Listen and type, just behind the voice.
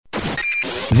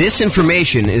This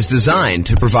information is designed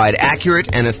to provide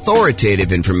accurate and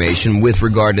authoritative information with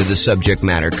regard to the subject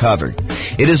matter covered.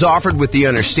 It is offered with the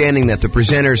understanding that the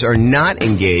presenters are not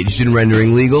engaged in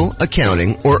rendering legal,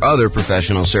 accounting, or other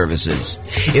professional services.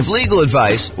 If legal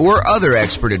advice or other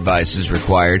expert advice is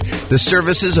required, the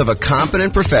services of a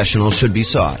competent professional should be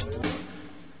sought.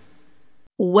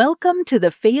 Welcome to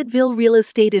the Fayetteville Real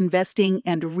Estate Investing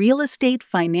and Real Estate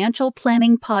Financial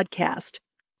Planning Podcast.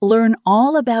 Learn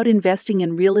all about investing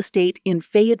in real estate in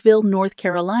Fayetteville, North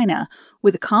Carolina,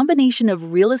 with a combination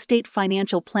of real estate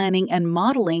financial planning and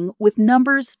modeling with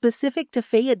numbers specific to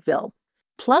Fayetteville,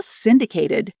 plus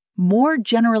syndicated, more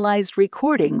generalized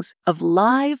recordings of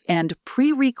live and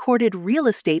pre-recorded real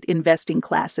estate investing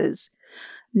classes,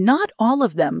 not all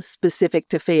of them specific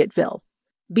to Fayetteville.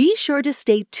 Be sure to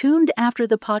stay tuned after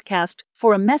the podcast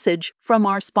for a message from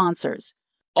our sponsors.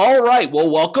 All right. Well,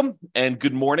 welcome and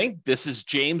good morning. This is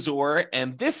James Orr,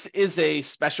 and this is a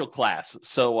special class.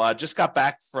 So just got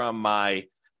back from my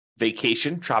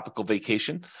vacation, tropical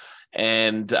vacation,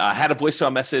 and had a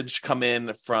voicemail message come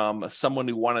in from someone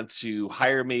who wanted to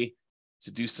hire me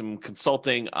to do some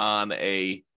consulting on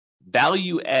a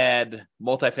value-add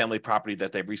multifamily property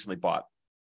that they recently bought.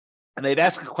 And they'd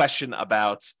ask a question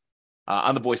about,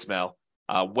 on the voicemail,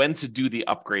 when to do the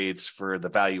upgrades for the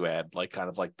value add, like kind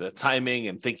of like the timing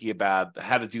and thinking about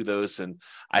how to do those. And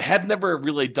I had never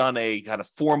really done a kind of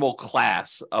formal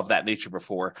class of that nature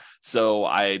before. So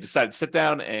I decided to sit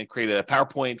down and create a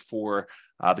PowerPoint for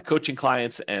the coaching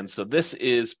clients. And so this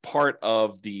is part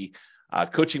of the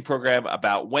coaching program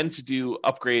about when to do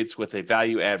upgrades with a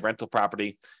value add rental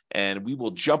property. And we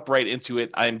will jump right into it.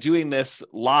 I'm doing this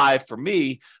live for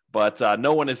me, but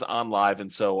no one is on live.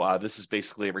 And so this is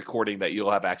basically a recording that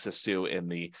you'll have access to in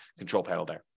the control panel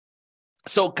there.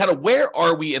 So kind of where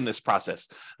are we in this process?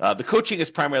 The coaching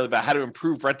is primarily about how to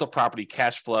improve rental property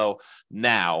cash flow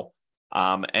now.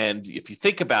 And if you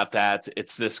think about that,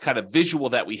 it's this kind of visual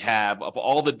that we have of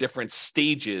all the different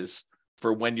stages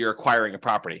for when you're acquiring a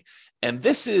property. And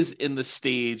this is in the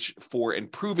stage for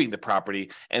improving the property.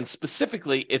 And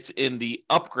specifically, it's in the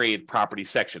upgrade property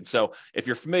section. So if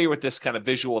you're familiar with this kind of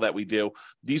visual that we do,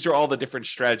 these are all the different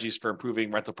strategies for improving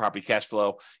rental property cash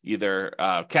flow, either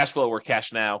cash flow or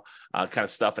cash now kind of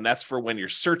stuff. And that's for when you're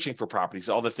searching for properties,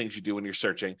 all the things you do when you're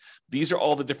searching. These are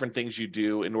all the different things you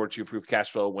do in order to improve cash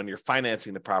flow when you're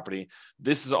financing the property.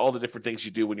 This is all the different things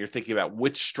you do when you're thinking about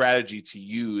which strategy to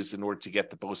use in order to get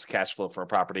the most cash flow for a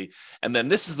property. And then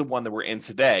this is the one that we're in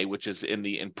today, which is in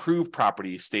the improved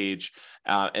property stage.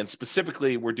 And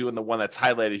specifically, we're doing the one that's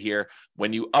highlighted here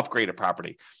when you upgrade a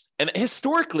property. And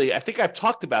historically, I think I've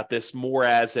talked about this more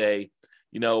as a,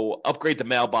 upgrade the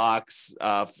mailbox,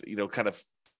 kind of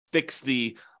fix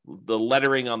the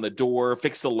lettering on the door,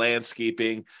 fix the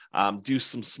landscaping, do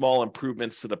some small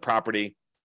improvements to the property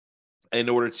in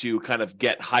order to kind of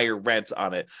get higher rent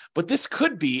on it. But this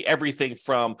could be everything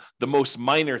from the most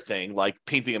minor thing, like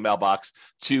painting a mailbox,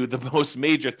 to the most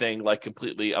major thing, like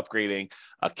completely upgrading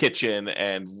a kitchen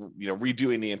and,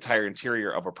 redoing the entire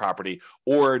interior of a property,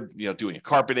 or, doing a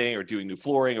carpeting or doing new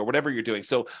flooring or whatever you're doing.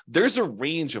 So there's a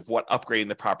range of what upgrading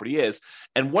the property is.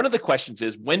 And one of the questions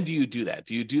is, when do you do that?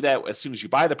 Do you do that as soon as you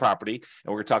buy the property? And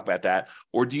we're going to talk about that.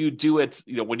 Or do you do it,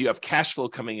 when you have cash flow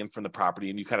coming in from the property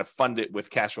and you kind of fund it with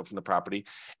cash flow from the property?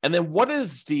 And then what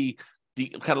is the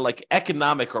kind of like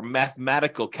economic or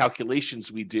mathematical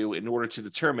calculations we do in order to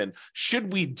determine,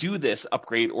 should we do this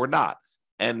upgrade or not?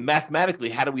 And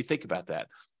mathematically, how do we think about that?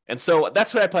 And so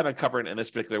that's what I plan on covering in this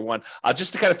particular one.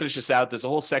 Just to kind of finish this out, there's a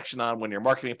whole section on when you're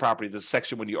marketing a property. There's a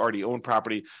section when you already own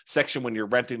property, section when you're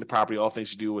renting the property, all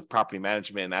things you do with property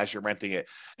management and as you're renting it.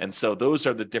 And so those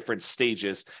are the different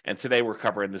stages. And today we're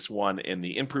covering this one in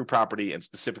the improved property and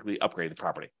specifically upgraded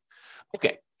property.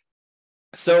 Okay.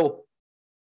 So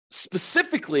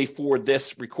specifically for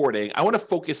this recording, I want to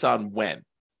focus on when.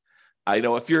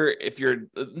 If you're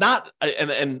not,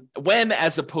 and when,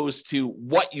 as opposed to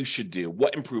what you should do,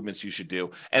 what improvements you should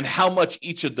do, and how much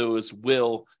each of those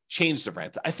will change the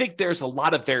rent. I think there's a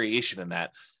lot of variation in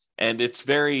that, and it's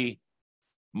very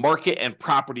market and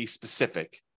property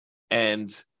specific.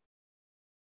 And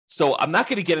so I'm not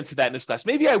going to get into that in this class.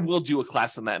 Maybe I will do a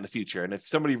class on that in the future. And if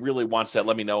somebody really wants that,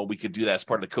 let me know. We could do that as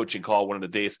part of the coaching call one of the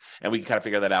days, and we can kind of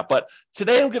figure that out. But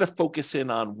today I'm going to focus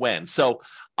in on when. So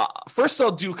first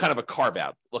I'll do kind of a carve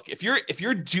out. Look, if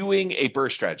you're doing a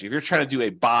BRRRR strategy, if you're trying to do a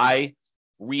buy,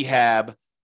 rehab,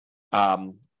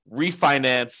 rent,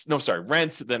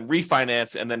 then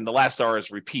refinance, and then the last R is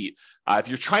repeat. If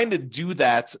you're trying to do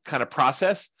that kind of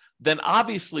process, then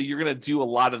obviously you're going to do a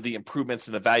lot of the improvements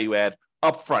in the value add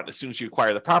upfront as soon as you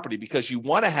acquire the property, because you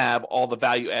want to have all the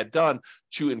value add done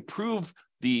to improve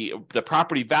the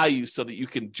property value so that you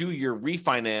can do your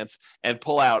refinance and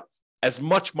pull out as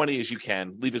much money as you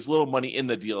can, leave as little money in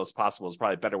the deal as possible is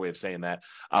probably a better way of saying that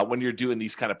when you're doing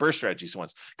these kind of burst strategies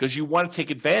ones, because you want to take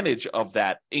advantage of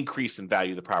that increase in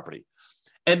value of the property.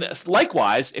 And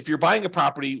likewise, if you're buying a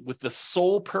property with the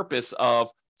sole purpose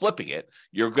of flipping it,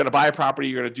 you're going to buy a property,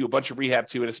 you're going to do a bunch of rehab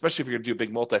to it, especially if you're going to do a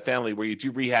big multifamily where you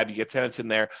do rehab, you get tenants in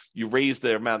there, you raise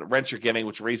the amount of rent you're getting,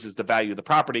 which raises the value of the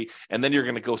property, and then you're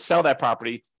going to go sell that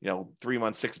property, 3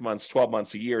 months, 6 months, 12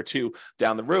 months, a year or two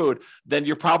down the road, then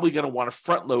you're probably going to want to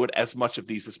front load as much of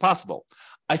these as possible.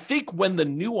 I think when the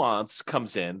nuance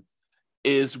comes in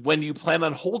is when you plan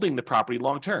on holding the property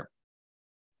long term.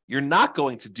 You're not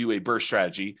going to do a burst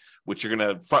strategy, which you're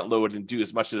going to front load and do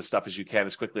as much of this stuff as you can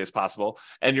as quickly as possible.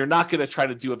 And you're not going to try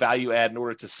to do a value add in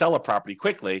order to sell a property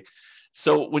quickly.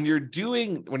 So when you're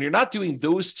not doing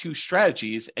those two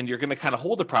strategies and you're going to kind of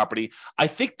hold the property, I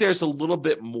think there's a little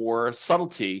bit more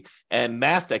subtlety and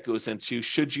math that goes into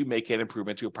should you make an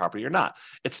improvement to a property or not.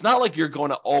 It's not like you're going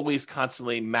to always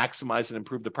constantly maximize and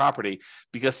improve the property,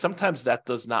 because sometimes that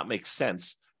does not make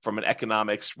sense from an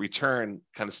economics return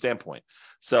kind of standpoint.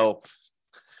 So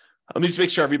let me just make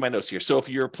sure I read my notes here. So if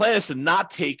your plan is to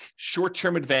not take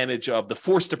short-term advantage of the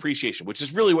forced appreciation, which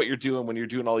is really what you're doing when you're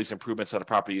doing all these improvements on a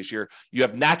property, is you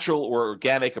have natural or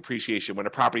organic appreciation when a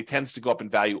property tends to go up in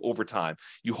value over time.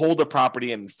 You hold a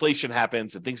property and inflation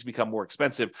happens and things become more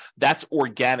expensive. That's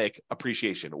organic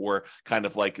appreciation, or kind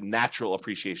of like natural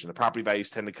appreciation. The property values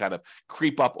tend to kind of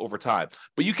creep up over time.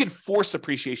 But you can force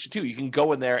appreciation too. You can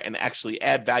go in there and actually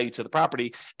add value to the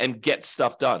property and get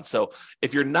stuff done. So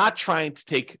if you're not trying to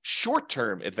take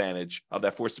short-term advantage of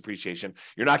that forced appreciation,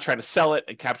 you're not trying to sell it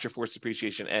and capture forced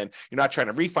appreciation, and you're not trying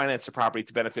to refinance the property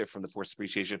to benefit from the forced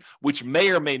appreciation, which may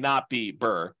or may not be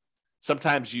BRRRR.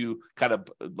 Sometimes you kind of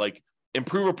like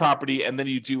improve a property and then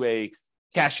you do a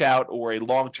cash out or a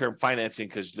long-term financing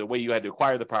because the way you had to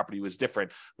acquire the property was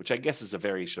different, which I guess is a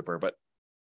variation of BRRRR, but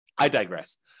I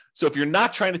digress. So if you're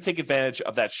not trying to take advantage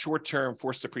of that short-term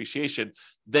forced appreciation,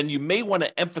 then you may want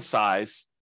to emphasize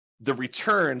the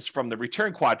returns from the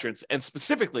return quadrants, and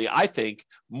specifically, I think,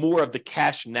 more of the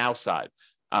cash now side.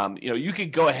 You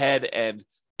could go ahead and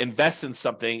invest in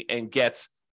something and get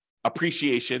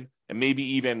appreciation and maybe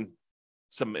even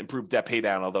some improved debt pay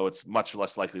down, although it's much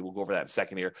less likely. We'll go over that in a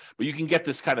second here. But you can get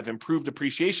this kind of improved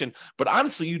appreciation. But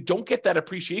honestly, you don't get that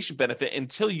appreciation benefit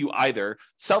until you either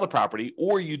sell the property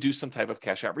or you do some type of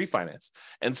cash out refinance.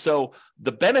 And so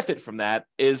the benefit from that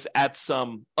is at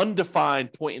some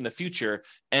undefined point in the future,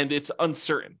 and it's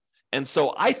uncertain. And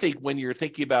so I think when you're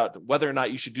thinking about whether or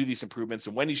not you should do these improvements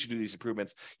and when you should do these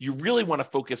improvements, you really want to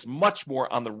focus much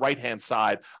more on the right-hand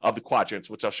side of the quadrants,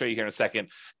 which I'll show you here in a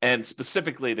second, and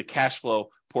specifically the cash flow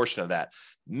portion of that.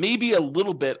 Maybe a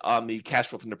little bit on the cash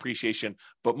flow from depreciation,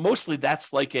 but mostly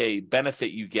that's like a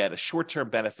benefit you get, a short-term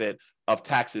benefit of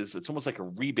taxes. It's almost like a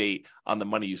rebate on the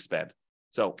money you spend.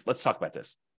 So let's talk about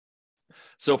this.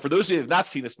 So for those of you who have not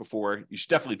seen this before, you should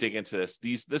definitely dig into this.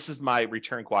 This is my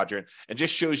return quadrant, and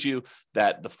just shows you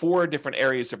that the 4 different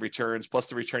areas of returns plus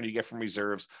the return you get from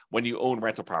reserves when you own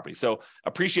rental property. So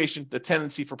appreciation, the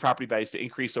tendency for property values to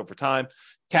increase over time.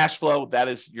 Cash flow, that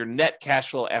is your net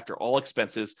cash flow after all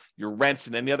expenses, your rents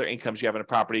and any other incomes you have in a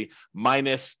property,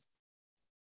 minus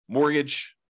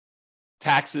mortgage,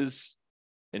 taxes,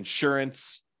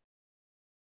 insurance,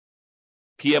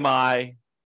 PMI,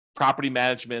 property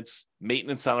management,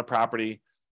 maintenance on a property,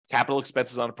 capital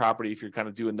expenses on a property, if you're kind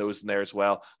of doing those in there as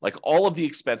well. Like all of the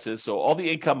expenses, so all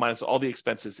the income minus all the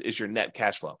expenses is your net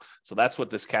cash flow. So that's what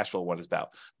this cash flow one is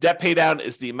about. Debt pay down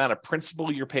is the amount of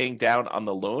principal you're paying down on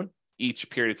the loan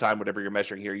each period of time, whatever you're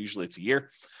measuring here. Usually it's a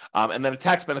year. And then the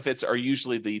tax benefits are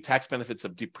usually the tax benefits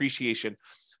of depreciation.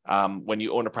 When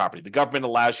you own a property, the government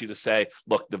allows you to say,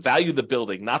 look, the value of the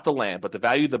building, not the land, but the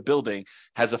value of the building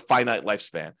has a finite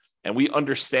lifespan. And we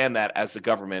understand that as the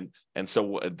government, and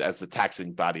so as the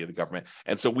taxing body of the government.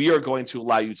 And so we are going to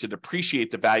allow you to depreciate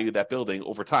the value of that building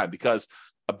over time, because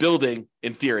a building,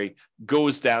 in theory,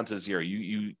 goes down to zero.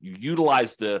 You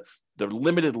utilize the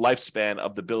limited lifespan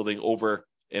of the building over,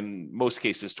 in most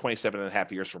cases, 27 and a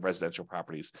half years for residential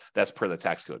properties. That's per the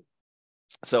tax code.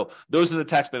 So those are the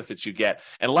tax benefits you get.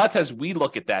 And a lot of times we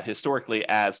look at that historically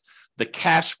as the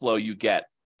cash flow you get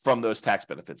from those tax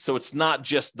benefits. So it's not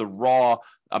just the raw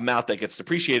amount that gets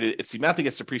depreciated, it's the amount that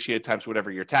gets depreciated times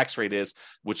whatever your tax rate is,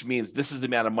 which means this is the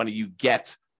amount of money you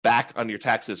get back on your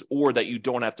taxes, or that you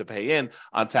don't have to pay in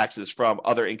on taxes from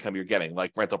other income you're getting,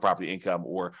 like rental property income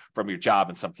or from your job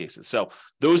in some cases. So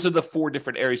those are the 4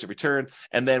 different areas of return.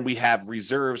 And then we have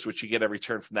reserves, which you get a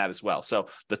return from that as well. So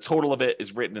the total of it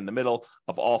is written in the middle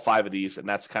of all 5 of these. And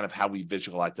that's kind of how we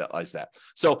visualize that.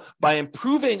 So by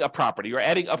improving a property or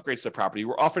adding upgrades to the property,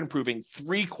 we're often improving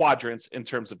 3 quadrants in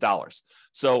terms of dollars.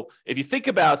 So if you think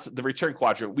about the return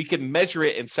quadrant, we can measure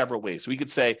it in several ways. We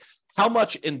could say, how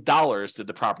much in dollars did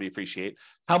the property appreciate?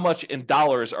 How much in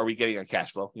dollars are we getting on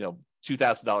cash flow?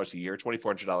 $2,000 a year,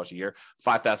 $2,400 a year,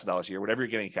 $5,000 a year, whatever you're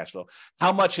getting in cash flow.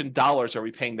 How much in dollars are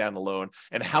we paying down the loan?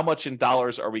 And how much in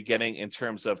dollars are we getting in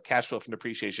terms of cash flow from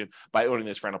depreciation by owning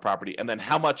this rental property? And then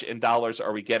how much in dollars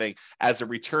are we getting as a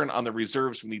return on the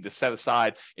reserves we need to set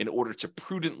aside in order to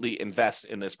prudently invest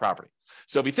in this property?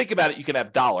 So if you think about it, you can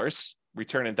have dollars,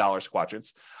 return in dollars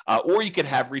quadrants, or you could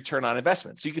have return on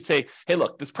investment. So you could say, hey,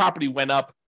 look, this property went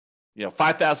up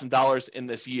 $5,000 in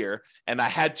this year, and I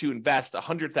had to invest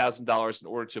 $100,000 in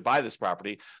order to buy this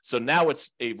property. So now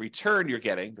it's a return you're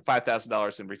getting, the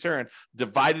 $5,000 in return,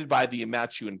 divided by the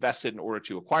amount you invested in order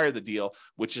to acquire the deal,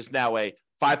 which is now a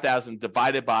 $5,000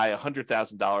 divided by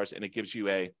 $100,000, and it gives you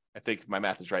I think if my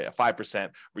math is right, a 5%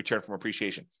 return from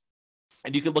appreciation.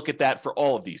 And you can look at that for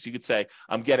all of these. You could say,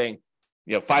 I'm getting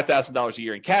 $5,000 a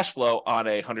year in cash flow on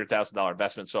a $100,000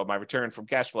 investment. So my return from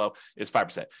cash flow is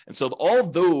 5%. And so all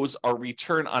of those are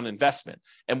return on investment.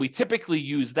 And we typically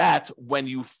use that when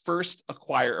you first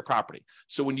acquire a property.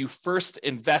 So when you first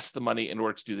invest the money in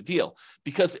order to do the deal,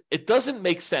 because it doesn't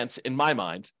make sense in my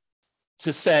mind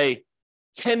to say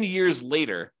 10 years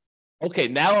later, okay,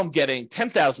 now I'm getting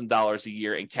 $10,000 a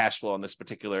year in cash flow on this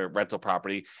particular rental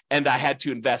property, and I had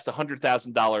to invest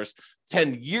 $100,000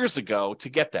 10 years ago to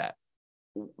get that.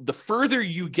 The further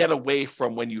you get away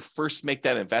from when you first make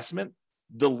that investment,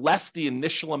 the less the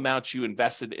initial amount you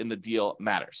invested in the deal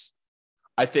matters.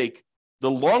 I think the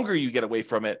longer you get away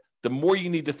from it, the more you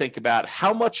need to think about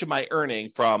how much am I earning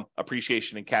from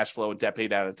appreciation and cash flow and debt pay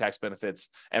down and tax benefits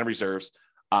and reserves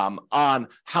on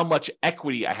how much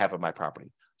equity I have in my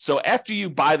property. So after you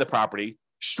buy the property,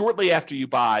 shortly after you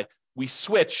buy, we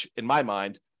switch, in my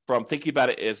mind, from thinking about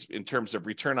it as in terms of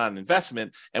return on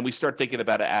investment, and we start thinking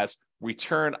about it as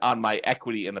return on my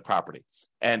equity in the property.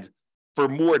 And for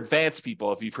more advanced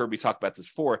people, if you've heard me talk about this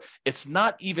before, it's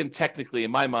not even technically,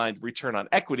 in my mind, return on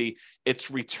equity. It's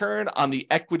return on the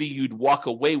equity you'd walk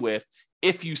away with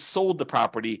if you sold the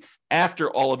property after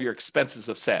all of your expenses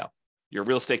of sale, your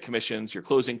real estate commissions, your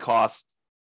closing costs,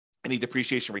 any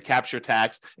depreciation recapture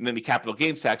tax, and any capital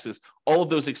gains taxes. All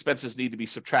of those expenses need to be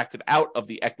subtracted out of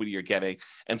the equity you're getting.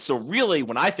 And so really,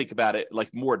 when I think about it, like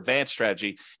more advanced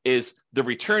strategy is the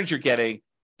returns you're getting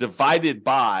divided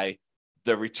by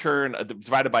the return,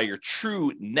 divided by your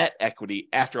true net equity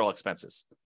after all expenses.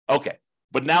 Okay,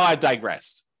 but now I've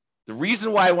digressed. The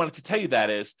reason why I wanted to tell you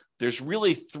that is there's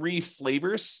really 3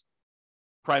 flavors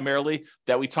primarily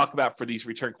that we talk about for these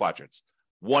return quadrants.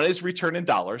 One is return in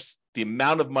dollars, the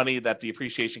amount of money that the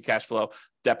appreciation, cash flow,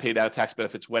 debt paid out, tax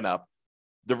benefits went up.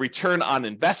 The return on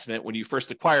investment, when you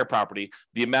first acquire property,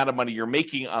 the amount of money you're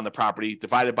making on the property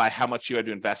divided by how much you had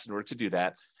to invest in order to do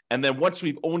that. And then once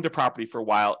we've owned a property for a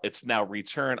while, it's now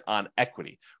return on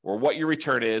equity, or what your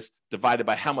return is divided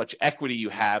by how much equity you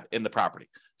have in the property.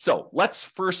 So let's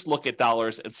first look at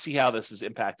dollars and see how this is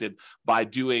impacted by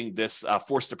doing this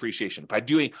forced depreciation, by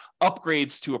doing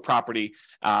upgrades to a property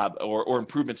or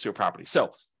improvements to a property.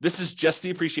 So this is just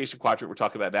the appreciation quadrant we're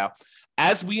talking about now.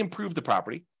 As we improve the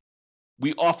property,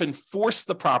 we often force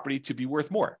the property to be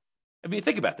worth more. I mean,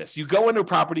 think about this. You go into a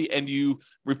property and you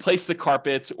replace the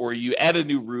carpets, or you add a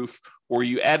new roof, or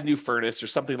you add a new furnace or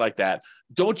something like that.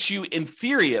 Don't you, in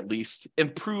theory at least,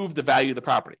 improve the value of the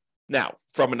property? Now,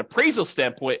 from an appraisal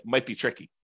standpoint, it might be tricky.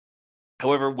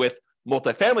 However, with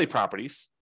multifamily properties,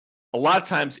 a lot of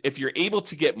times if you're able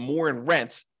to get more in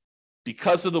rent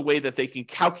because of the way that they can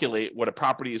calculate what a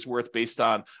property is worth based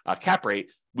on a cap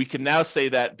rate, we can now say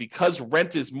that because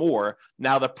rent is more,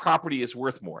 now the property is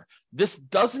worth more. This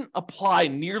doesn't apply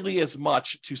nearly as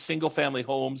much to single family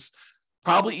homes,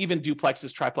 probably even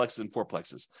duplexes, triplexes, and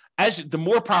fourplexes. As the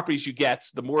more properties you get,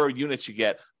 the more units you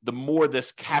get, the more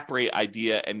this cap rate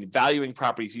idea and valuing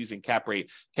properties using cap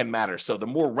rate can matter. So the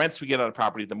more rents we get on a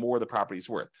property, the more the property is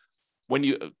worth. When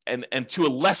you and to a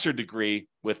lesser degree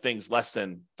with things less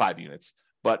than 5 units,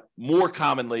 but more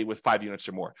commonly with 5 units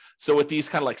or more. So with these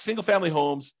kind of like single family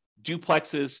homes,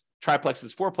 duplexes,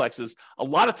 triplexes, fourplexes, a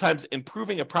lot of times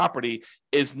improving a property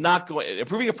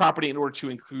in order to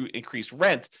increase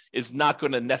rent is not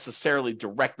going to necessarily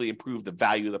directly improve the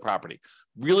value of the property.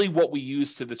 Really what we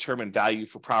use to determine value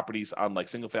for properties on like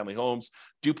single family homes,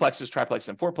 duplexes, triplexes,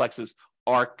 and fourplexes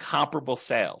are comparable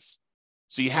sales.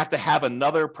 So you have to have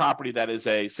another property that is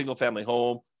a single family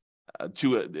home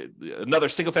another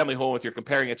single family home if you're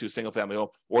comparing it to a single family home,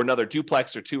 or another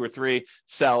duplex or 2 or 3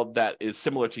 sell that is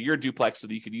similar to your duplex so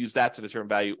that you could use that to determine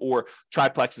value, or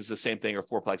triplex is the same thing, or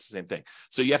fourplex is the same thing.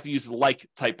 So you have to use like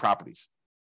type properties.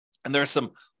 And there are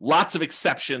lots of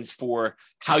exceptions for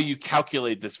how you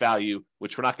calculate this value,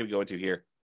 which we're not going to go into here.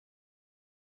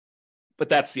 But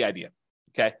that's the idea.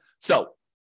 Okay. So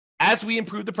as we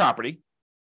improve the property,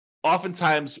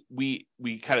 oftentimes we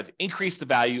kind of increase the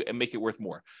value and make it worth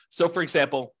more. So for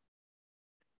example,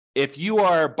 if you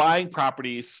are buying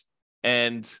properties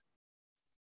and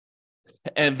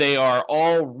they are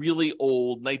all really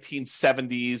old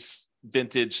 1970s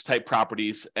vintage type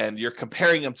properties, and you're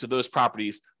comparing them to those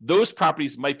properties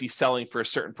might be selling for a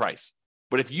certain price.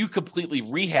 But if you completely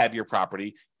rehab your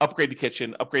property, upgrade the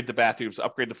kitchen, upgrade the bathrooms,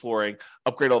 upgrade the flooring,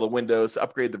 upgrade all the windows,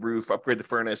 upgrade the roof, upgrade the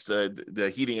furnace,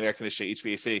 the heating and air conditioning,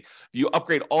 HVAC, if you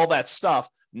upgrade all that stuff,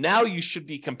 now you should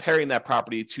be comparing that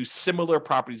property to similar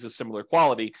properties of similar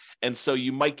quality. And so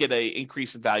you might get an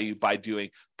increase in value by doing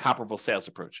comparable sales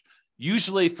approach.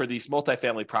 Usually for these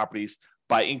multifamily properties,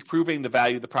 by improving the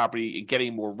value of the property and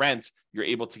getting more rent, you're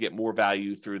able to get more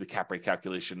value through the cap rate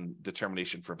calculation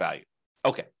determination for value.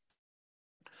 Okay.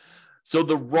 So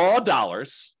the raw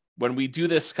dollars, when we do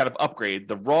this kind of upgrade,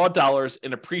 the raw dollars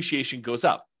in appreciation goes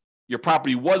up. Your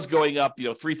property was going up,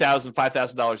 $3,000,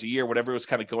 $5,000 a year, whatever it was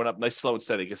kind of going up, nice, slow and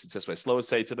steady. I guess it's this way, slow and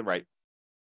steady to the right,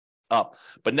 up.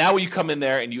 But now when you come in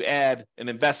there and you add an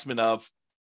investment of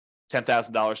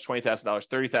 $10,000, $20,000,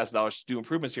 $30,000 to do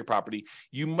improvements to your property,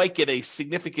 you might get a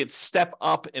significant step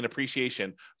up in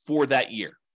appreciation for that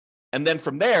year. And then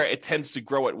from there, it tends to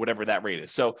grow at whatever that rate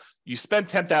is. So you spend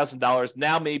 $10,000,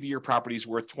 now maybe your property is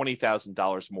worth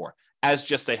 $20,000 more, as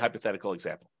just a hypothetical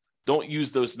example. Don't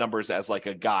use those numbers as like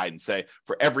a guide and say,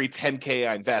 for every 10K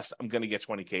I invest, I'm going to get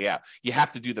 20K out. You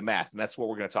have to do the math, and that's what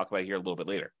we're going to talk about here a little bit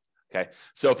later. Okay.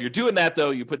 So if you're doing that,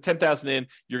 though, you put $10,000 in,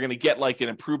 you're going to get like an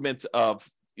improvement of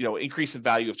increase in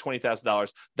value of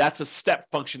 $20,000. That's a step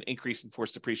function increase in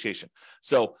forced depreciation.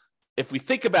 So if we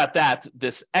think about that,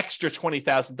 this extra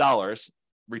 $20,000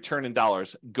 return in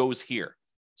dollars goes here.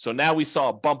 So now we saw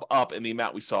a bump up in the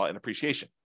amount we saw in appreciation.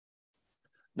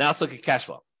 Now let's look at cash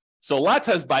flow. So a lot of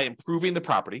times by improving the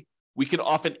property, we can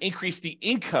often increase the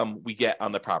income we get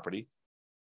on the property.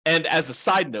 And as a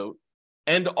side note,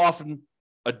 and often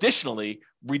additionally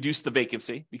reduce the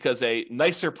vacancy, because a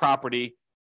nicer property,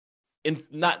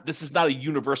 this is not a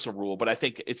universal rule, but I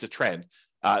think it's a trend.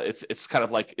 It's kind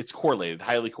of like it's correlated,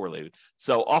 highly correlated.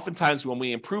 So oftentimes when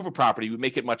we improve a property, we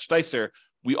make it much nicer,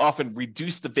 we often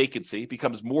reduce the vacancy,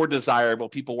 becomes more desirable.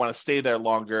 People want to stay there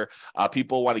longer.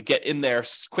 People want to get in there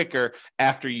quicker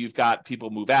after you've got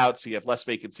people move out, so you have less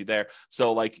vacancy there.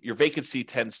 So like your vacancy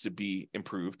tends to be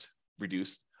improved,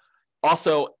 reduced.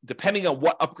 Also, depending on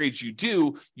what upgrades you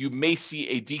do, you may see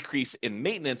a decrease in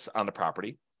maintenance on the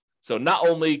property. So not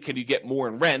only can you get more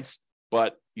in rent,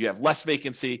 but you have less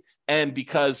vacancy. And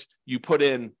because you put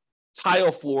in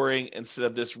tile flooring instead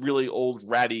of this really old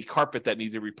ratty carpet that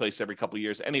needs to replace every couple of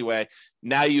years anyway,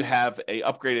 now you have a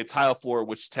upgraded tile floor,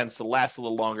 which tends to last a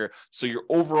little longer. So your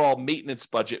overall maintenance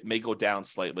budget may go down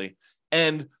slightly.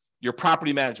 And your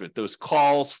property management, those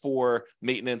calls for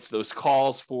maintenance, those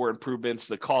calls for improvements,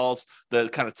 the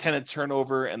kind of tenant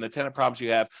turnover and the tenant problems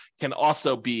you have can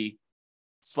also be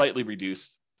slightly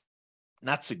reduced.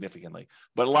 Not significantly,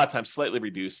 but a lot of times slightly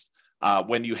reduced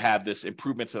when you have this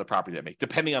improvement to the property that make,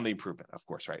 depending on the improvement, of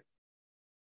course, right?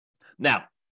 Now,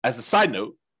 as a side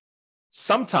note,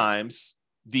 sometimes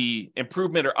the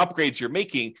improvement or upgrades you're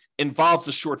making involves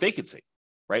a short vacancy,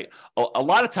 right? A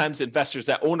lot of times investors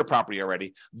that own a property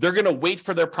already, they're going to wait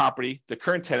for their property, the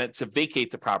current tenant, to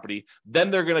vacate the property. Then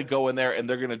they're going to go in there and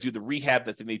they're going to do the rehab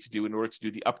that they need to do in order to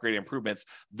do the upgrade improvements.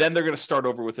 Then they're going to start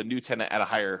over with a new tenant at a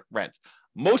higher rent.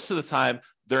 Most of the time,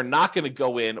 they're not going to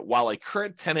go in while a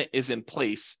current tenant is in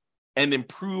place and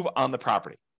improve on the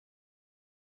property,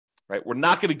 right? We're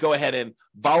not going to go ahead and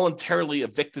voluntarily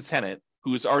evict the tenant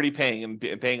who is already paying and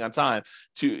paying on time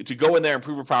to go in there,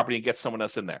 improve a property, and get someone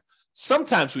else in there.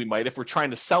 Sometimes we might if we're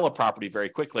trying to sell a property very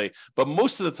quickly, but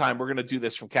most of the time we're going to do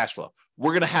this from cash flow.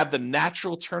 We're going to have the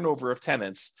natural turnover of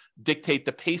tenants dictate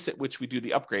the pace at which we do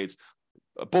the upgrades,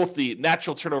 both the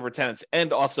natural turnover of tenants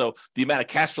and also the amount of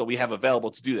cash flow we have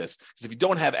available to do this. Because if you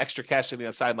don't have extra cash sitting on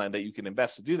the sideline that you can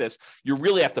invest to do this, you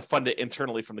really have to fund it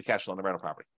internally from the cash flow on the rental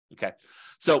property. Okay.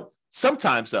 So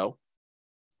sometimes though,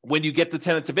 when you get the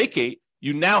tenant to vacate,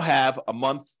 you now have a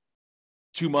month,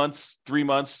 2 months, 3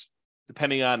 months,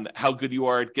 depending on how good you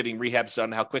are at getting rehabs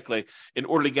done, how quickly, in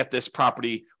order to get this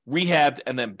property rehabbed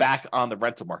and then back on the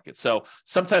rental market. So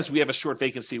sometimes we have a short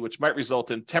vacancy, which might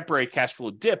result in temporary cash flow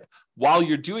dip while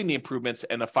you're doing the improvements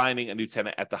and finding a new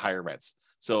tenant at the higher rents.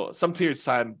 So some periods of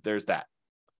time, there's that.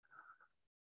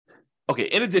 Okay,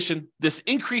 in addition, this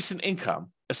increase in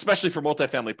income, especially for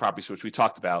multifamily properties, which we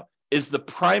talked about, is the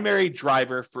primary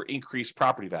driver for increased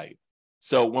property value.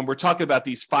 So when we're talking about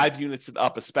these 5 units and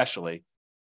up, especially,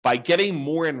 by getting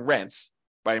more in rent,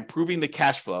 by improving the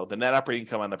cash flow, the net operating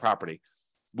income on the property,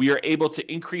 we are able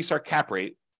to increase our cap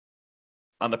rate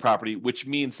on the property, which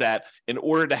means that in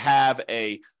order to have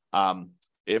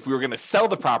if we were going to sell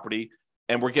the property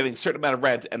and we're getting a certain amount of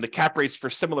rent and the cap rates for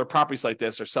similar properties like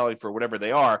this are selling for whatever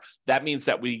they are, that means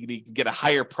that we can get a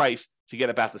higher price to get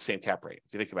about the same cap rate,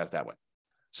 if you think about it that way.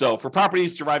 So for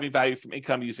properties deriving value from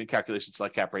income using calculations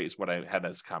like cap rate is what I had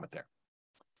as a comment there.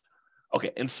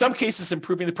 Okay, in some cases,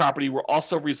 improving the property will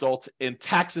also result in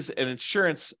taxes and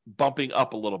insurance bumping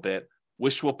up a little bit,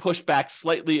 which will push back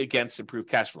slightly against improved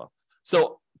cash flow.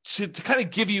 So to kind of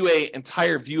give you an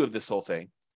entire view of this whole thing,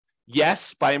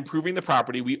 yes, by improving the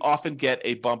property, we often get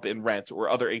a bump in rent or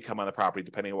other income on the property,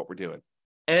 depending on what we're doing.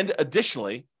 And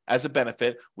additionally, as a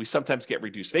benefit, we sometimes get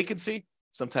reduced vacancy,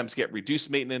 sometimes get reduced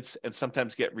maintenance, and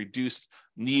sometimes get reduced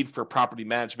need for property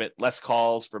management, less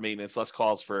calls for maintenance, less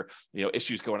calls for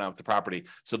issues going on with the property.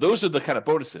 So those are the kind of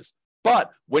bonuses.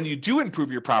 But when you do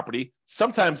improve your property,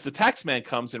 sometimes the tax man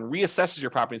comes and reassesses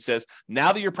your property and says,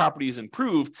 now that your property is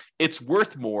improved, it's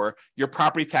worth more. Your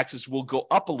property taxes will go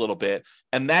up a little bit,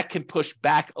 and that can push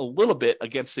back a little bit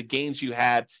against the gains you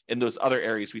had in those other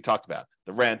areas we talked about,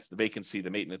 the rent, the vacancy,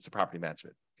 the maintenance, the property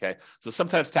management. Okay, so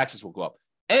sometimes taxes will go up.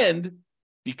 And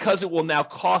because it will now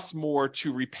cost more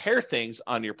to repair things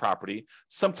on your property,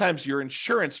 sometimes your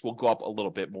insurance will go up a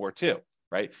little bit more too,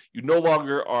 right? You no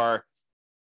longer are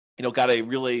got a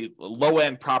really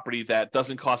low-end property that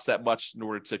doesn't cost that much in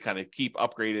order to kind of keep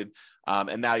upgraded.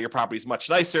 And now your property is much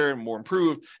nicer and more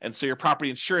improved. And so your property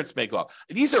insurance may go up.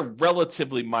 These are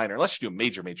relatively minor, unless you do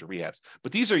major rehabs,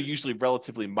 but these are usually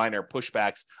relatively minor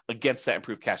pushbacks against that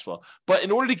improved cash flow. But in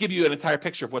order to give you an entire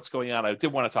picture of what's going on, I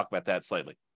did want to talk about that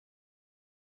slightly.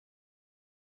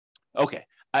 Okay.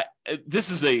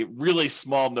 This is a really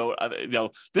small note.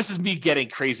 This is me getting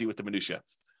crazy with the minutia.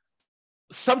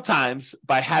 Sometimes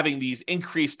by having these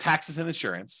increased taxes and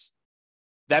insurance,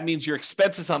 that means your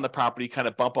expenses on the property kind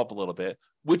of bump up a little bit,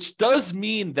 which does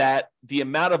mean that the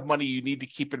amount of money you need to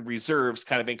keep in reserves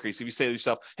kind of increase. If you say to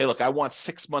yourself, hey, look, I want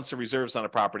 6 months of reserves on a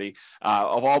property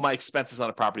of all my expenses on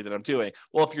a property that I'm doing.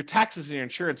 Well, if your taxes and your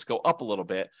insurance go up a little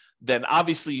bit, then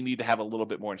obviously you need to have a little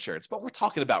bit more insurance. But we're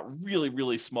talking about really,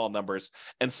 really small numbers.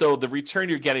 And so the return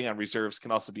you're getting on reserves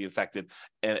can also be affected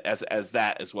as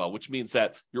that as well, which means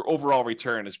that your overall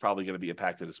return is probably going to be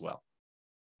impacted as well.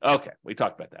 Okay, we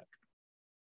talked about that.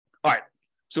 All right,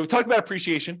 so we talked about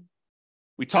appreciation.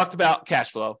 We talked about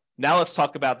cash flow. Now let's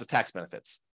talk about the tax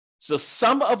benefits. So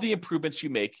some of the improvements you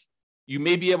make, you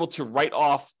may be able to write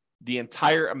off the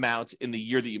entire amount in the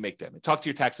year that you make them. And talk to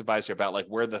your tax advisor about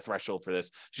where the threshold for this.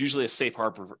 It's usually a safe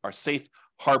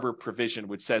harbor provision,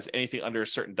 which says anything under a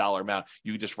certain dollar amount,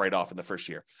 you just write off in the first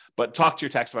year. But talk to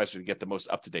your tax advisor to get the most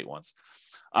up-to-date ones.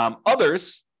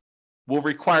 Others will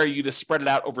require you to spread it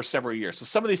out over several years. So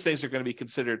some of these things are going to be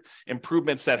considered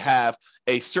improvements that have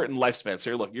a certain lifespan.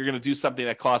 So look, you're going to do something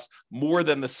that costs more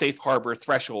than the safe harbor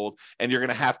threshold, and you're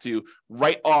going to have to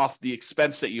write off the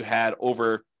expense that you had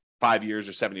over 5 years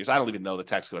or 7 years. I don't even know the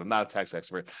tax code. I'm not a tax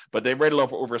expert, but they write it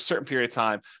over a certain period of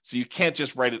time. So you can't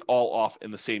just write it all off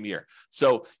in the same year.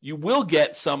 So you will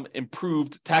get some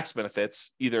improved tax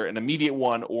benefits, either an immediate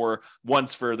one or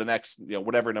ones for the next,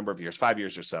 whatever number of years, 5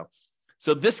 years or so.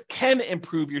 So this can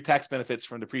improve your tax benefits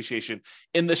from depreciation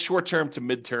in the short term to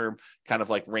midterm kind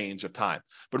of range of time.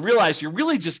 But realize you're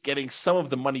really just getting some of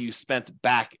the money you spent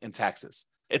back in taxes.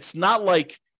 It's not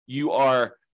like you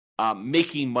are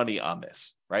making money on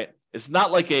this, right? It's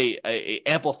not like a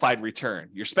amplified return.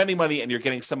 You're spending money and you're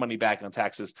getting some money back on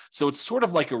taxes. So it's sort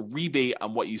of like a rebate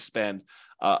on what you spend,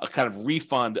 a kind of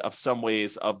refund of some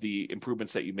ways of the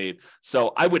improvements that you made.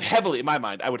 So I would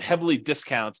heavily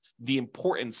discount the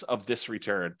importance of this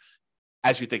return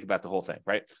as you think about the whole thing,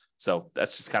 right? So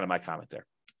that's just kind of my comment there.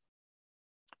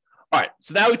 All right,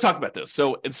 so now we talked about this.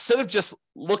 So instead of just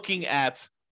looking at,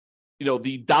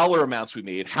 the dollar amounts we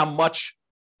made, how much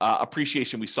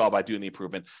appreciation we saw by doing the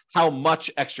improvement, how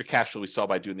much extra cash flow we saw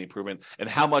by doing the improvement, and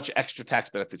how much extra tax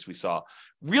benefits we saw.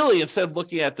 Really, instead of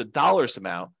looking at the dollars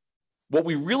amount, what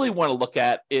we really want to look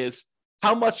at is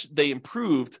how much they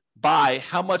improved by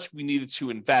how much we needed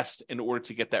to invest in order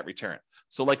to get that return.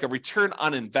 So like a return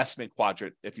on investment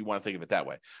quadrant, if you want to think of it that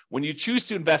way. When you choose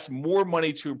to invest more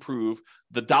money to improve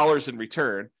the dollars in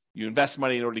return, you invest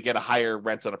money in order to get a higher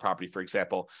rent on a property, for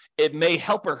example, it may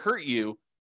help or hurt you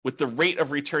with the rate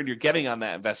of return you're getting on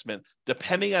that investment,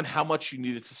 depending on how much you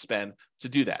needed to spend to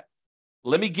do that.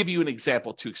 Let me give you an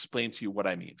example to explain to you what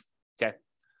I mean. Okay.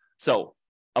 So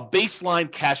a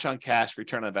baseline cash on cash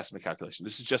return on investment calculation.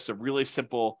 This is just a really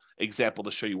simple example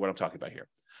to show you what I'm talking about here.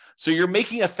 So you're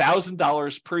making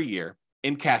 $1,000 per year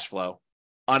in cash flow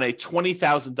on a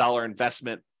 $20,000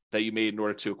 investment that you made in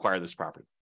order to acquire this property.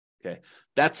 Okay.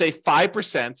 That's a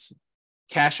 5%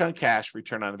 cash on cash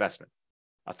return on investment.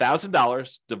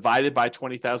 $1,000 divided by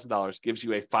 $20,000 gives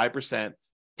you a 5%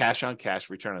 cash on cash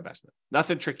return on investment.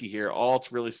 Nothing tricky here. All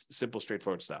it's really simple,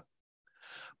 straightforward stuff.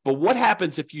 But what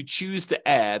happens if you choose to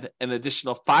add an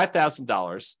additional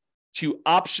 $5,000 to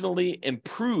optionally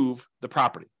improve the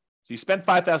property? So you spend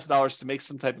 $5,000 to make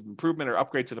some type of improvement or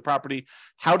upgrade to the property.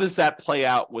 How does that play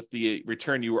out with the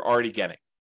return you were already getting?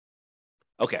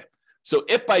 Okay. So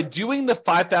if by doing the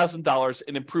 $5,000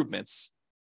 in improvements,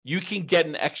 you can get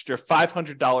an extra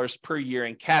 $500 per year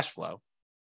in cash flow.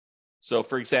 So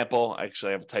for example, actually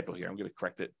I have a typo here. I'm going to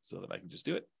correct it so that I can just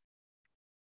do it.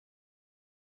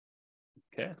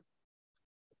 Okay.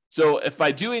 So if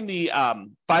by doing the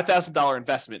 $5,000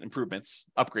 investment improvements,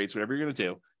 upgrades, whatever you're going to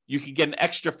do, you can get an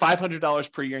extra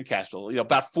 $500 per year in cash flow.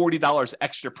 About $40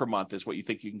 extra per month is what you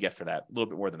think you can get for that. A little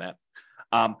bit more than that.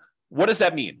 What does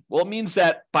that mean? Well, it means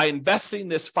that by investing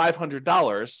this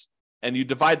 $500 and you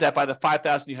divide that by the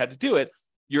 $5,000 you had to do it,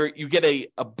 you get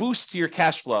a boost to your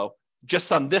cash flow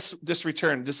just on this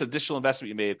return, this additional investment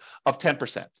you made of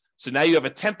 10%. So now you have a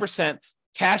 10%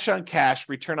 cash on cash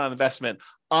return on investment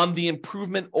on the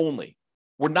improvement only.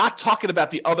 We're not talking about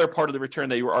the other part of the return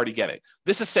that you were already getting.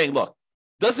 This is saying, look,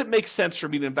 does it make sense for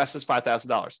me to invest this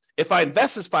 $5,000? If I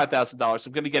invest this $5,000,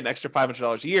 I'm going to get an extra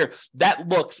 $500 a year. That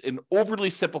looks an overly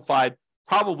simplified,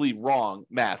 probably wrong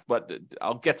math, but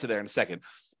I'll get to there in a second.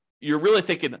 You're really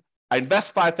thinking, I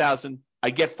invest $5,000,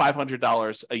 I get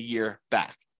 $500 a year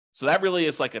back. So that really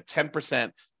is like a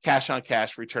 10% cash on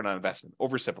cash return on investment,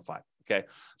 oversimplified. Okay.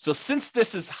 So since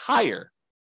this is higher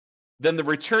than the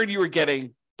return you were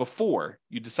getting before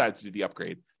you decided to do the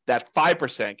upgrade, that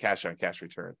 5% cash on cash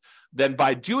return, then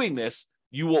by doing this,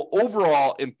 you will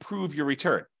overall improve your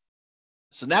return.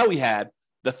 So now we had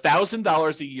the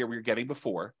 $1,000 a year we were getting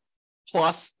before,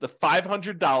 plus the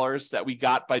 $500 that we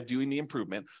got by doing the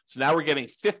improvement. So now we're getting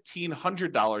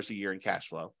 $1,500 a year in cash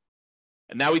flow.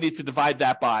 And now we need to divide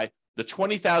that by the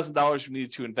 $20,000 we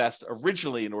needed to invest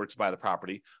originally in order to buy the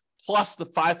property, plus the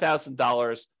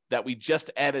 $5,000 that we just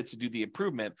added to do the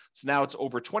improvement. So now it's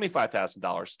over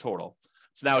 $25,000 total.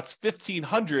 So now it's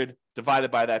 $1,500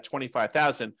 divided by that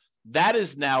 $25,000. That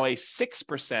is now a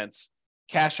 6%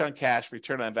 cash on cash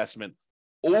return on investment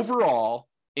overall,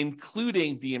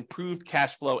 including the improved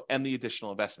cash flow and the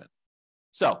additional investment.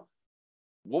 So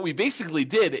what we basically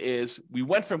did is we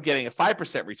went from getting a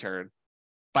 5% return.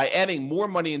 By adding more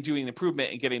money and doing an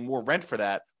improvement and getting more rent for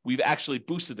that, we've actually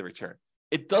boosted the return.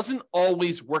 It doesn't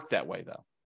always work that way, though.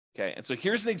 Okay. And so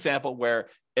here's an example where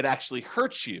it actually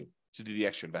hurts you to do the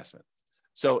extra investment.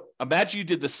 So imagine you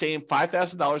did the same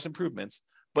 $5,000 improvements,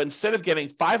 but instead of getting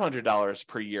 $500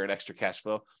 per year in extra cash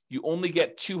flow, you only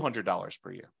get $200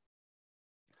 per year.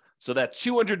 So that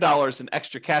 $200 in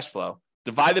extra cash flow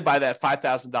divided by that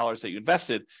 $5,000 that you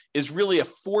invested is really a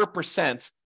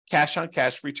 4% cash on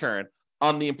cash return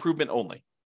on the improvement only.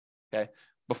 Okay.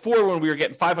 Before, when we were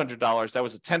getting $500, that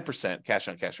was a 10% cash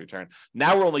on cash return.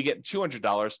 Now we're only getting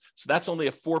 $200. So that's only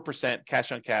a 4%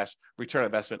 cash on cash return on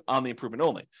investment on the improvement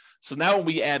only. So now when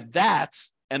we add that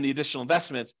and the additional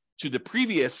investment to the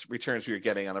previous returns we were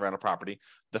getting on the rental property,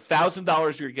 the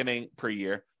 $1,000 we were getting per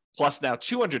year, plus now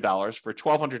 $200 for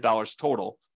 $1,200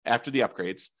 total after the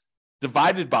upgrades,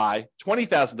 divided by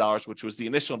 $20,000, which was the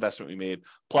initial investment we made,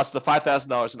 plus the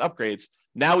 $5,000 in upgrades.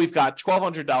 Now we've got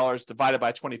 $1,200 divided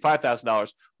by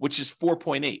 $25,000, which is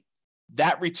 4.8.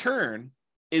 That return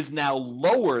is now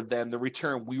lower than the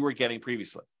return we were getting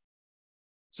previously.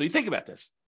 So you think about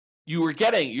this.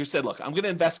 You said, look, I'm going to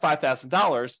invest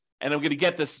 $5,000 and I'm going to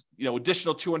get this,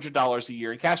 additional $200 a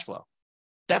year in cash flow.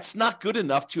 That's not good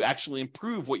enough to actually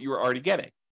improve what you were already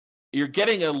getting. You're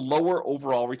getting a lower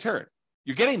overall return.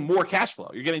 You're getting more cash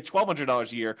flow. You're getting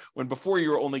 $1,200 a year when before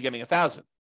you were only getting $1,000.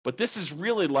 But this is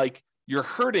really like you're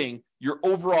hurting your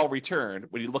overall return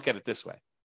when you look at it this way.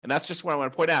 And that's just what I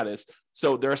want to point out is,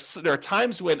 so there are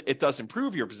times when it does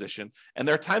improve your position, and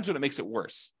there are times when it makes it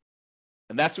worse.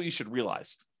 And that's what you should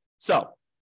realize. So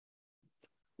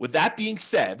with that being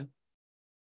said,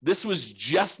 this was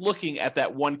just looking at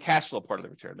that one cash flow part of the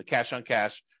return, the cash on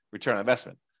cash return on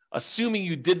investment, assuming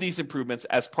you did these improvements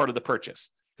as part of the purchase.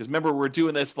 Because remember, we're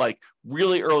doing this like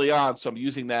really early on, so I'm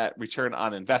using that return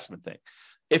on investment thing.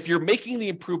 If you're making the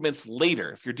improvements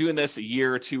later, if you're doing this a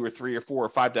year or 2 or 3 or 4 or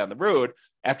 5 down the road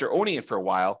after owning it for a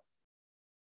while,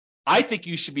 I think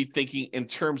you should be thinking in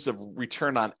terms of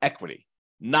return on equity,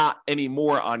 not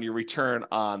anymore on your return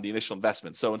on the initial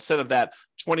investment. So instead of that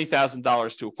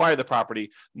 $20,000 to acquire the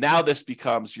property, now this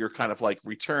becomes your kind of like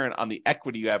return on the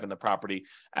equity you have in the property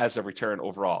as a return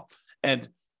overall. And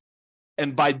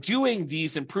by doing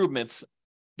these improvements,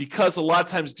 because a lot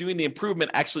of times doing the improvement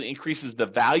actually increases the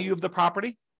value of the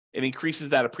property, it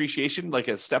increases that appreciation like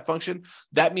a step function,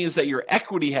 that means that your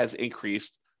equity has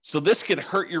increased. So this could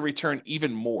hurt your return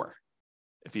even more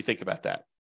if you think about that,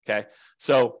 okay?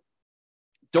 So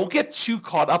don't get too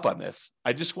caught up on this.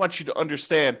 I just want you to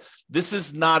understand this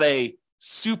is not a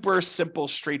super simple,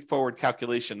 straightforward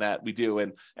calculation that we do.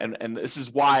 And this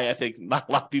is why I think not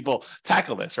a lot of people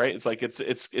tackle this, right? It's like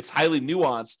it's highly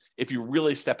nuanced if you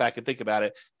really step back and think about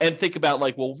it and think about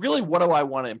like, well, really, what do I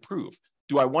want to improve?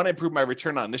 Do I want to improve my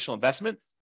return on initial investment?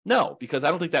 No, because I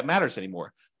don't think that matters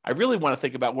anymore. I really want to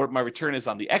think about what my return is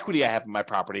on the equity I have in my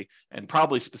property and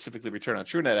probably specifically return on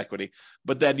true net equity.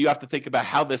 But then you have to think about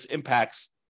how this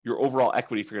impacts your overall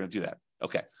equity if you're going to do that.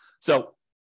 Okay, so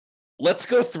let's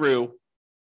go through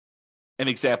an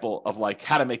example of like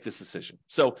how to make this decision.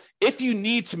 So if you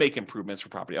need to make improvements for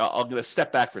property, I'm going to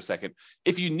step back for a second.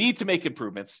 If you need to make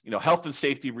improvements, health and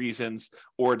safety reasons,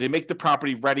 or to make the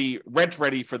property rent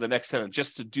ready for the next tenant,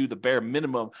 just to do the bare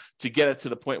minimum to get it to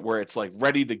the point where it's like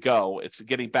ready to go, it's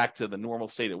getting back to the normal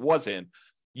state it was in,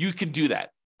 you can do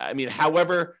that. I mean,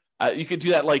 however, you can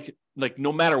do that like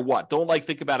no matter what. Don't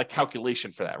think about a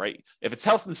calculation for that, right? If it's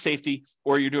health and safety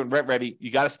or you're doing rent ready, you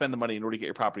got to spend the money in order to get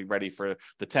your property ready for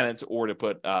the tenants or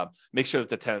to make sure that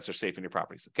the tenants are safe in your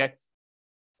properties, okay?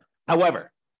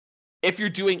 However, if you're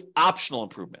doing optional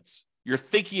improvements, you're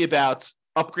thinking about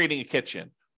upgrading a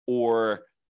kitchen or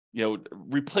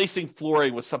replacing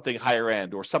flooring with something higher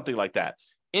end or something like that.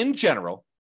 In general,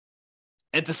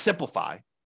 and to simplify,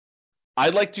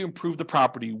 I'd like to improve the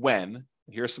property when,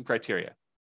 here are some criteria.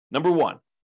 Number one,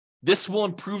 this will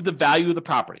improve the value of the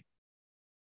property.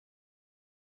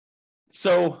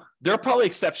 So there are probably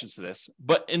exceptions to this,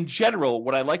 but in general,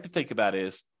 what I like to think about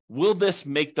is, will this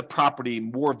make the property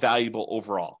more valuable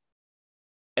overall?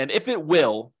 And if it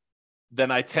will,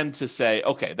 then I tend to say,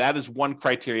 okay, that is one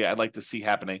criteria I'd like to see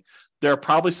happening. There are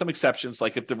probably some exceptions,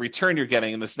 like if the return you're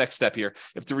getting in this next step here,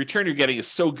 if the return you're getting is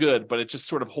so good, but it just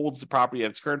sort of holds the property at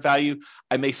its current value,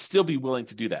 I may still be willing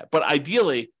to do that. But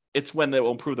ideally, it's when they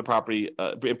will improve the property,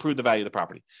 improve the value of the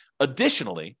property.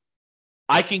 Additionally,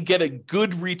 I can get a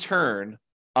good return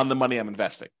on the money I'm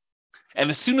investing. And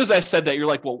as soon as I said that, you're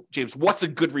like, well, James, what's a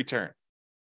good return?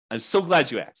 I'm so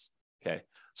glad you asked. Okay.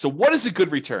 So what is a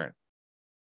good return?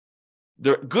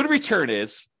 The good return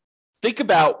is, think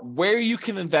about where you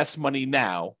can invest money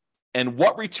now and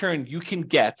what return you can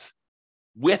get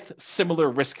with similar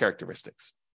risk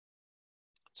characteristics.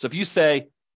 So if you say,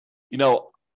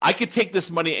 I could take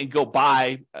this money and go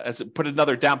put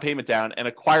another down payment down and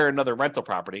acquire another rental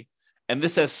property, and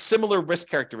this has similar risk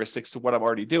characteristics to what I'm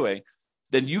already doing,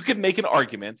 then you can make an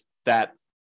argument that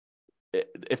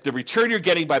if the return you're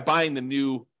getting by buying the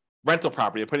new rental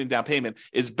property and putting down payment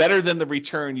is better than the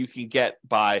return you can get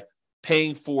by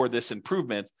paying for this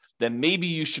improvement, then maybe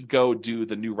you should go do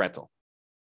the new rental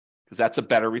because that's a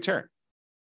better return.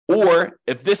 Or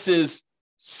if this is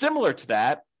similar to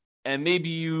that, and maybe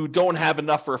you don't have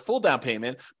enough for a full down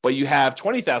payment, but you have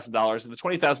 $20,000 and the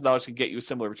 $20,000 can get you a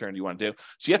similar return you want to do.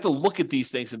 So you have to look at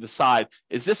these things and decide,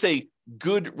 is this a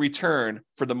good return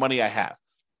for the money I have?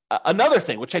 Another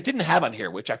thing, which I didn't have on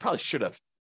here, which I probably should have,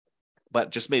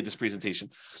 but just made this presentation.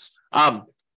 I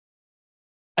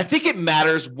think it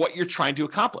matters what you're trying to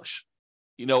accomplish.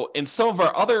 In some of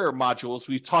our other modules,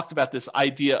 we've talked about this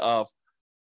idea of,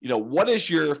 what is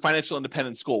your financial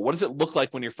independence goal? What does it look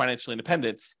like when you're financially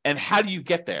independent? And how do you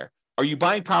get there? Are you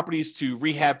buying properties to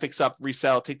rehab, fix up,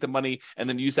 resell, take the money, and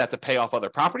then use that to pay off other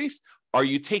properties? Are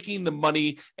you taking the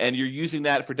money and you're using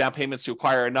that for down payments to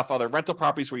acquire enough other rental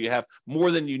properties where you have more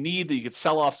than you need that you could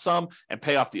sell off some and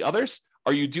pay off the others?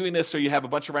 Are you doing this so you have a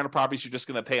bunch of rental properties, you're just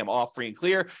going to pay them off free and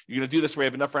clear? You're going to do this where you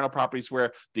have enough rental properties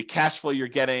where the cash flow you're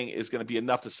getting is going to be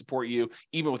enough to support you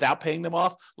even without paying them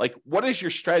off? Like, what is your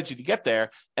strategy to get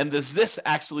there? And does this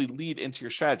actually lead into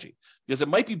your strategy? Because it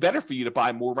might be better for you to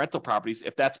buy more rental properties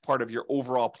if that's part of your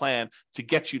overall plan to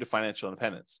get you to financial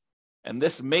independence. And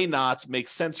this may not make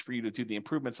sense for you to do the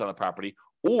improvements on the property.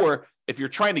 Or if you're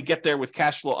trying to get there with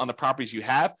cash flow on the properties you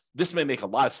have, this may make a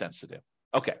lot of sense to do.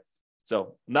 Okay.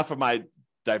 So enough of my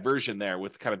diversion there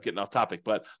with kind of getting off topic,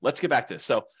 but let's get back to this.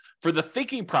 So for the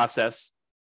thinking process,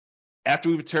 after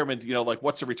we've determined, like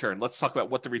what's a return, let's talk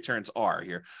about what the returns are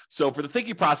here. So for the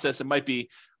thinking process, it might be,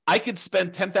 I could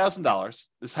spend $10,000. This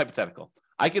is hypothetical.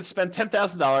 I could spend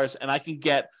 $10,000 and I can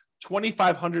get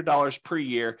 $2,500 per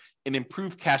year in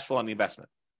improved cash flow on the investment.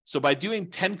 So by doing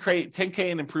 10K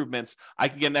in improvements, I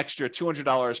can get an extra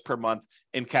 $200 per month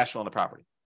in cash flow on the property.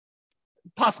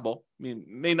 Possible. I mean,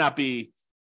 may not be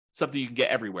something you can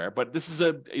get everywhere, but this is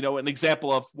an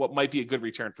example of what might be a good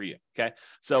return for you. Okay.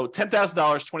 So $10,000,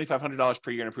 $2,500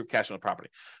 per year in improved cash flow on the property.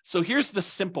 So here's the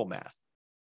simple math,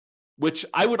 which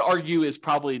I would argue is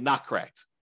probably not correct,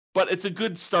 but it's a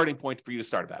good starting point for you to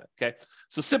start about it. Okay.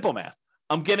 So simple math.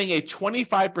 I'm getting a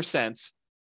 25%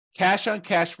 cash on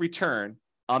cash return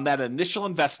on that initial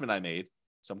investment I made.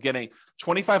 So I'm getting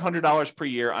 $2,500 per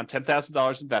year on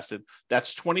 $10,000 invested.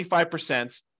 That's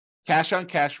 25% cash on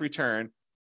cash return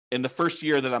in the first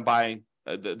year that I'm buying,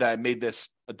 that I made this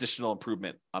additional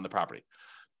improvement on the property.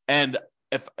 And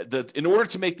in order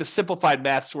to make the simplified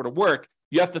math sort of work,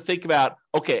 you have to think about,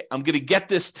 okay, I'm going to get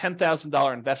this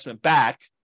 $10,000 investment back,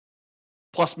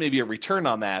 plus maybe a return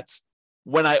on that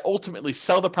when I ultimately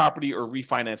sell the property or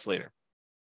refinance later.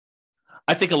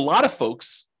 I think a lot of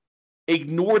folks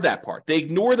ignore that part. They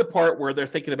ignore the part where they're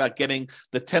thinking about getting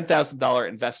the $10,000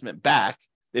 investment back.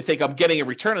 They think I'm getting a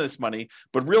return on this money,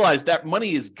 but realize that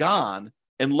money is gone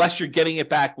unless you're getting it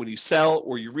back when you sell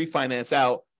or you refinance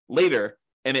out later.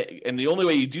 And the only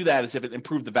way you do that is if it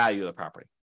improved the value of the property.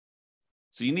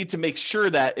 So you need to make sure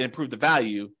that it improved the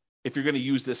value if you're going to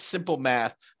use this simple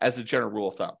math as a general rule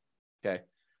of thumb. Okay.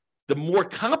 The more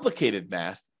complicated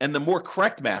math and the more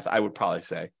correct math, I would probably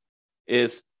say,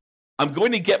 is I'm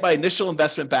going to get my initial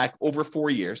investment back over 4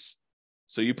 years.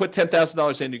 So you put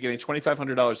 $10,000 in, you're getting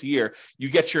 $2,500 a year. You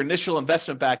get your initial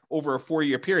investment back over a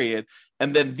 4-year period.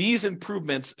 And then these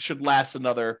improvements should last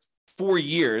another 4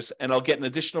 years. And I'll get an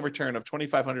additional return of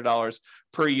 $2,500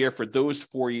 per year for those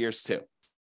 4 years too.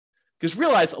 Because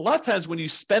realize a lot of times when you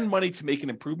spend money to make an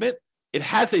improvement, it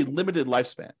has a limited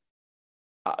lifespan.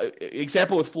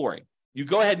 Example with flooring. You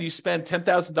go ahead and you spend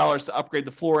 $10,000 to upgrade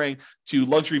the flooring to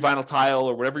luxury vinyl tile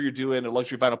or whatever you're doing, or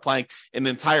luxury vinyl plank in the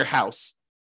entire house.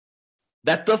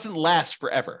 That doesn't last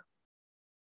forever,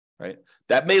 right?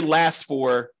 That may last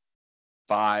for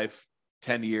 5,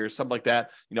 10 years, something like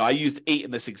that. I used 8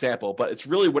 in this example, but it's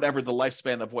really whatever the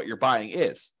lifespan of what you're buying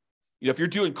is. If you're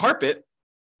doing carpet,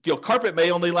 carpet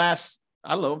may only last,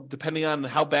 I don't know, depending on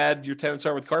how bad your tenants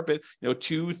are with carpet,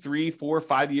 2, 3, 4,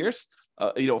 5 years,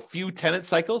 a few tenant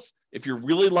cycles. If you're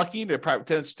really lucky, the private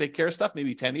tenants take care of stuff,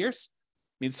 maybe 10 years.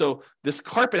 So this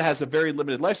carpet has a very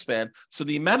limited lifespan. So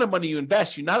the amount of money you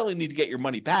invest, you not only need to get your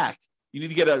money back, you need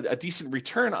to get a decent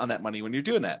return on that money when you're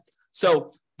doing that.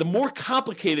 So the more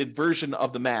complicated version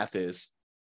of the math is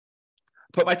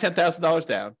put my $10,000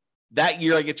 down. That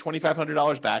year I get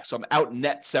 $2,500 back. So I'm out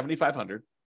net $7,500.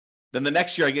 Then the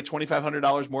next year I get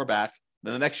 $2,500 more back.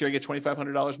 Then the next year I get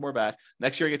 $2,500 more back.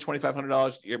 Next year I get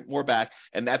 $2,500 more back.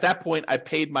 And at that point, I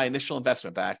paid my initial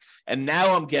investment back. And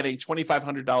now I'm getting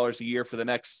 $2,500 a year for the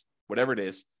next, whatever it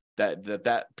is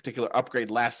that particular upgrade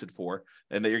lasted for,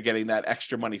 and that you're getting that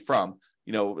extra money from,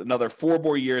 another 4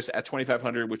 more years at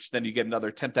 $2,500, which then you get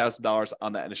another $10,000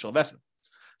 on that initial investment.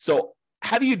 So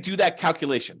how do you do that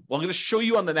calculation? Well, I'm going to show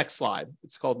you on the next slide.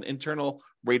 It's called an internal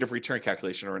rate of return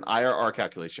calculation, or an IRR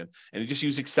calculation. And you just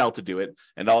use Excel to do it.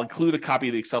 And I'll include a copy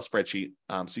of the Excel spreadsheet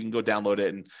so you can go download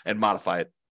it and modify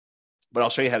it. But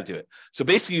I'll show you how to do it. So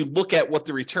basically, you look at what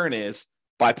the return is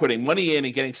by putting money in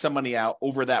and getting some money out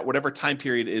over that, whatever time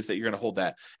period is that you're going to hold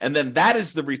that. And then that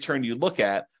is the return you look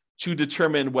at to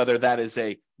determine whether that is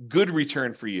a good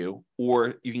return for you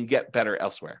or you can get better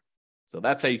elsewhere. So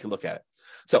that's how you can look at it.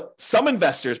 So some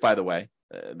investors, by the way,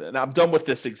 and I'm done with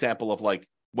this example of like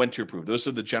when to approve. Those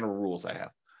are the general rules I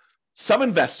have. Some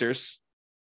investors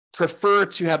prefer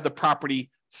to have the property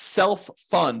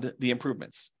self-fund the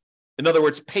improvements. In other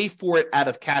words, pay for it out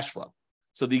of cash flow.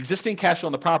 So the existing cash flow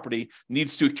on the property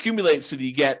needs to accumulate so that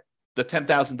you get the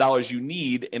 $10,000 you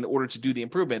need in order to do the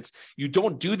improvements. You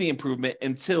don't do the improvement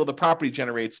until the property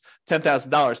generates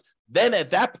 $10,000. Then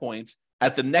at that point,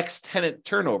 at the next tenant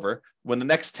turnover, when the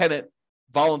next tenant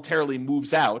voluntarily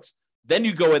moves out, then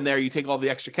you go in there, you take all the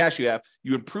extra cash you have,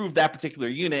 you improve that particular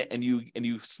unit, and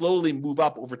you slowly move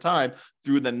up over time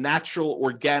through the natural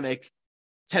organic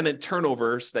tenant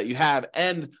turnovers that you have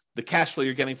and the cash flow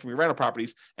you're getting from your rental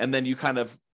properties, and then you kind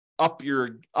of up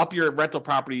your rental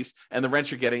properties and the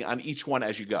rent you're getting on each one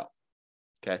as you go.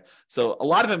 Okay, so a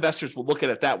lot of investors will look at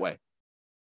it that way.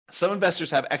 Some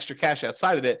investors have extra cash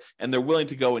outside of it, and they're willing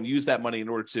to go and use that money in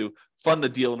order to fund the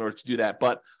deal in order to do that.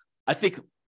 But I think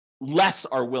less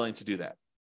are willing to do that.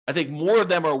 I think more of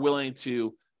them are willing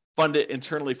to fund it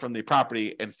internally from the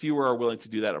property, and fewer are willing to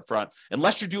do that up front.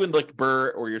 Unless you're doing like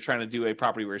BRRRR or you're trying to do a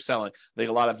property where you're selling, I think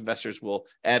a lot of investors will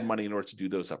add money in order to do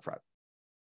those up front.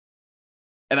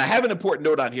 And I have an important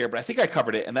note on here, but I think I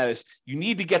covered it, and that is you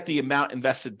need to get the amount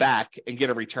invested back and get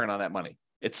a return on that money.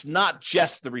 It's not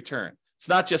just the return. It's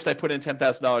not just I put in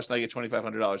 $10,000 and I get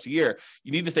 $2,500 a year.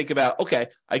 You need to think about, okay,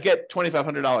 I get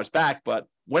 $2,500 back, but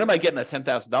when am I getting that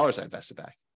 $10,000 I invested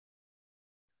back?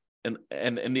 And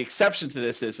the exception to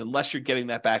this is unless you're getting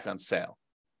that back on sale.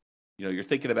 You're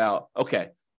thinking about, okay,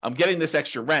 I'm getting this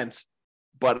extra rent,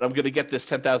 but I'm going to get this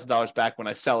 $10,000 back when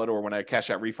I sell it or when I cash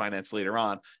out refinance later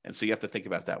on. And so you have to think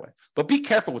about it that way. But be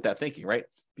careful with that thinking, right?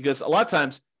 Because a lot of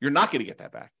times you're not going to get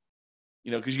that back,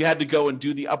 because you had to go and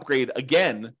do the upgrade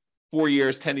again 4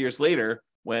 years, 10 years later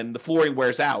when the flooring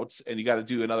wears out and you got to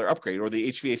do another upgrade, or the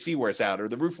HVAC wears out or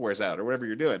the roof wears out or whatever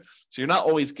you're doing. So you're not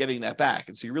always getting that back.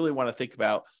 And so you really want to think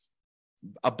about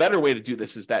a better way to do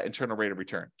this is that internal rate of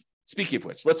return. Speaking of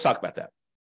which, let's talk about that.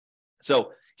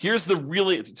 So here's to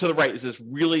the right is this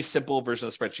really simple version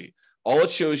of the spreadsheet. All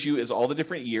it shows you is all the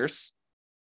different years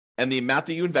and the amount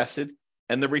that you invested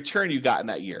and the return you got in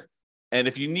that year. And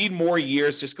if you need more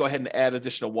years, just go ahead and add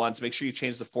additional ones. Make sure you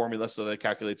change the formula so that it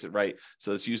calculates it right.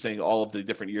 So it's using all of the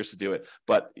different years to do it.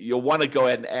 But you'll want to go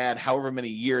ahead and add however many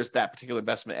years that particular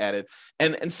investment added.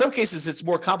 And in some cases, it's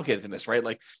more complicated than this, right?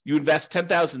 Like you invest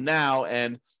 $10,000 now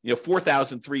and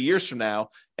 $4,000 3 years from now,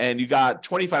 and you got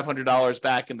 $2,500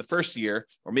 back in the first year,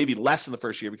 or maybe less in the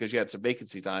first year because you had some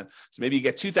vacancy time. So maybe you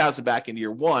get $2,000 back in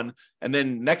year one, and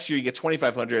then next year you get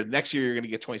 $2,500. Next year you're going to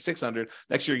get $2,600.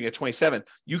 Next year you get $2,700.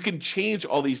 You can change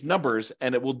all these numbers,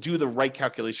 and it will do the right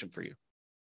calculation for you.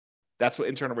 That's what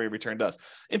internal rate of return does.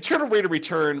 Internal rate of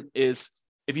return is,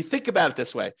 if you think about it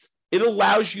this way, it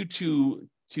allows you to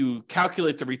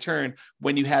calculate the return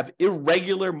when you have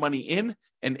irregular money in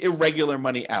and irregular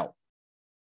money out.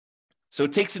 So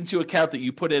it takes into account that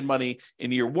you put in money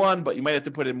in year one, but you might have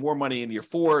to put in more money in year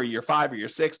 4 or year 5 or year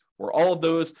 6 or all of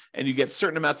those. And you get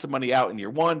certain amounts of money out in year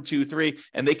 1, 2, 3,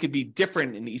 and they could be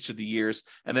different in each of the years.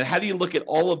 And then how do you look at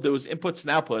all of those inputs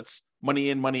and outputs, money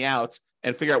in, money out,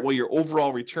 and figure out what your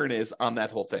overall return is on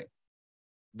that whole thing?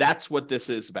 That's what this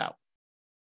is about.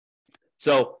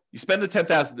 So you spend the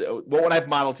 $10,000. What I've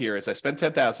modeled here is I spend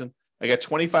 $10,000. I got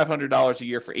 $2,500 a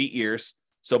year for 8 years.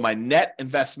 So my net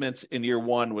investments in year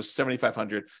one was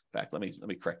 $7,500. In fact, let me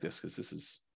correct this because this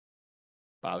is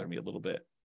bothering me a little bit.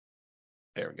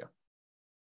 There we go.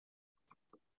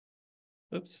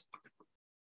 Oops.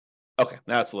 Okay,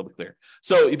 now it's a little bit clearer.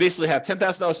 So you basically have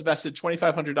 $10,000 invested,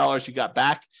 $2,500 you got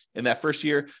back in that first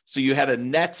year. So you had a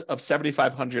net of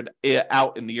 $7,500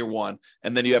 out in the year one,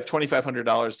 and then you have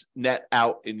 $2,500 net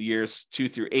out in years 2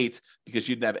 through 8 because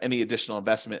you didn't have any additional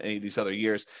investment in any of these other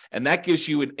years. And that gives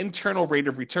you an internal rate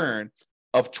of return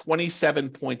of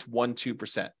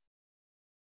 27.12%.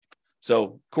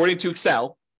 So according to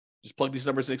Excel, just plug these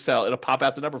numbers in Excel, it'll pop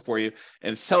out the number for you,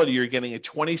 and it's telling you you're getting a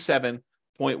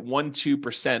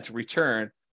 27.12%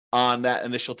 return on that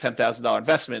initial $10,000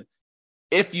 investment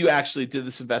if you actually did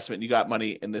this investment and you got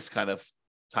money in this kind of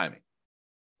timing.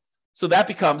 So that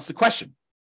becomes the question.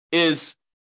 Is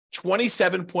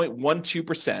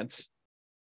 27.12%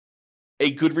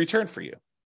 a good return for you?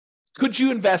 Could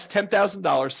you invest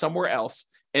 $10,000 somewhere else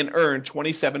and earn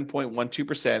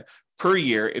 27.12% per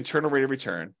year internal rate of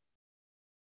return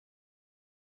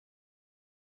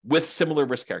with similar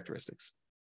risk characteristics?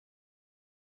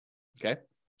 Okay,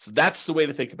 so that's the way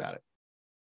to think about it.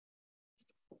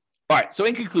 All right, so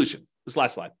in conclusion, this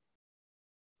last slide.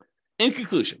 In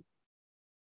conclusion,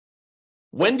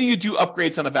 when do you do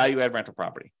upgrades on a value-add rental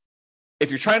property?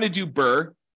 If you're trying to do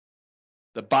BRRRR,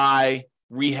 the buy,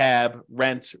 rehab,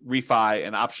 rent, refi,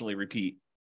 and optionally repeat,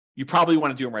 you probably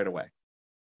want to do them right away.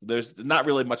 There's not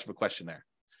really much of a question there.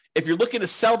 If you're looking to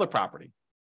sell the property,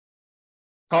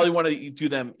 probably want to do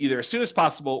them either as soon as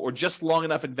possible or just long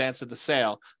enough in advance of the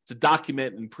sale to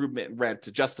document improvement in rent to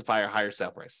justify a higher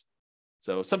sale price.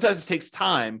 So sometimes it takes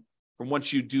time from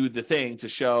once you do the thing to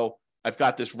show I've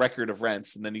got this record of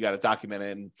rents, and then you got to document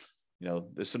it, and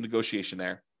there's some negotiation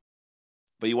there.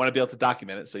 But you want to be able to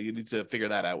document it, so you need to figure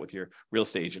that out with your real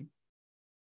estate agent.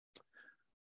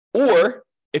 Or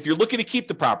if you're looking to keep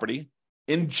the property,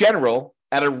 in general,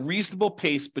 at a reasonable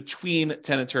pace between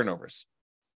tenant turnovers.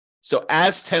 So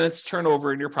as tenants turn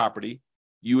over in your property,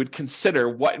 you would consider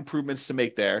what improvements to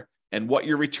make there and what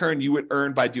your return you would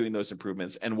earn by doing those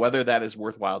improvements and whether that is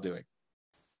worthwhile doing.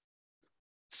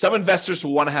 Some investors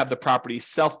will want to have the property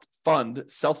self-fund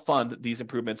these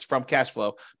improvements from cash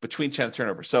flow between tenant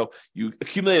turnover. So you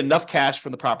accumulate enough cash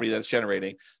from the property that it's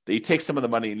generating that you take some of the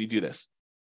money and you do this.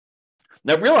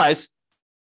 Now realize,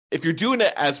 if you're doing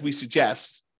it as we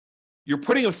suggest, you're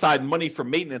putting aside money for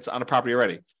maintenance on a property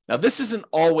already. Now, this isn't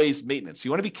always maintenance.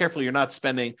 You want to be careful you're not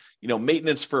spending,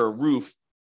 maintenance for a roof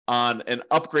on an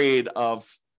upgrade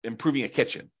of improving a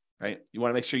kitchen, right? You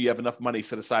want to make sure you have enough money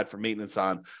set aside for maintenance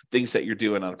on things that you're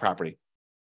doing on a property.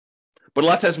 But a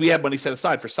lot of times we have money set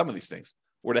aside for some of these things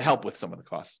or to help with some of the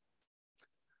costs.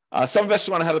 Some investors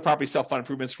want to have the property self-fund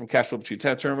improvements from cash flow between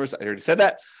tenant turnovers. I already said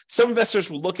that. Some investors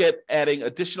will look at adding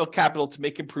additional capital to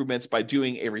make improvements by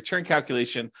doing a return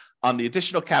calculation on the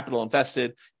additional capital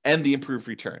invested and the improved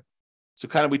return. So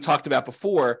kind of we talked about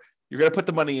before, you're going to put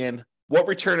the money in. What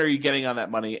return are you getting on that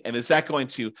money? And is that going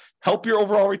to help your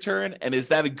overall return? And is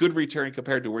that a good return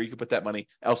compared to where you could put that money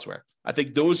elsewhere? I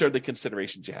think those are the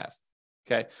considerations you have.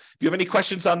 Okay. If you have any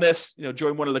questions on this,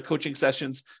 join one of the coaching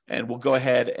sessions and we'll go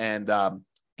ahead and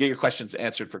get your questions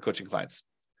answered for coaching clients.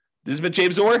 This has been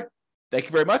James Orr. Thank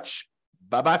you very much.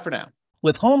 Bye-bye for now.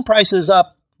 With home prices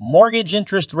up, mortgage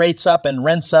interest rates up, and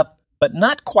rents up, but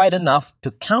not quite enough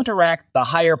to counteract the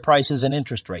higher prices and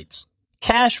interest rates.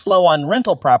 Cash flow on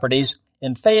rental properties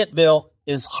in Fayetteville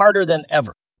is harder than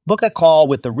ever. Book a call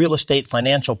with the Real Estate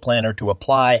Financial Planner to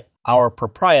apply our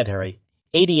proprietary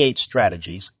 88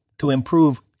 strategies to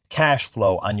improve cash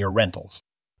flow on your rentals.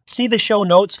 See the show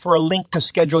notes for a link to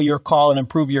schedule your call and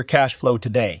improve your cash flow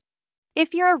today.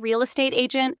 If you're a real estate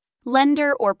agent,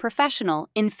 lender, or professional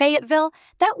in Fayetteville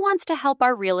that wants to help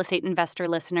our real estate investor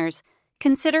listeners,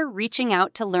 consider reaching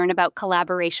out to learn about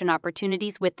collaboration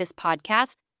opportunities with this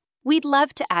podcast. We'd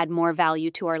love to add more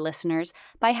value to our listeners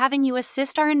by having you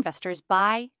assist our investors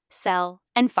buy, sell,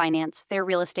 and finance their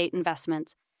real estate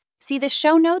investments. See the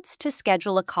show notes to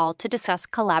schedule a call to discuss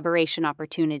collaboration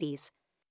opportunities.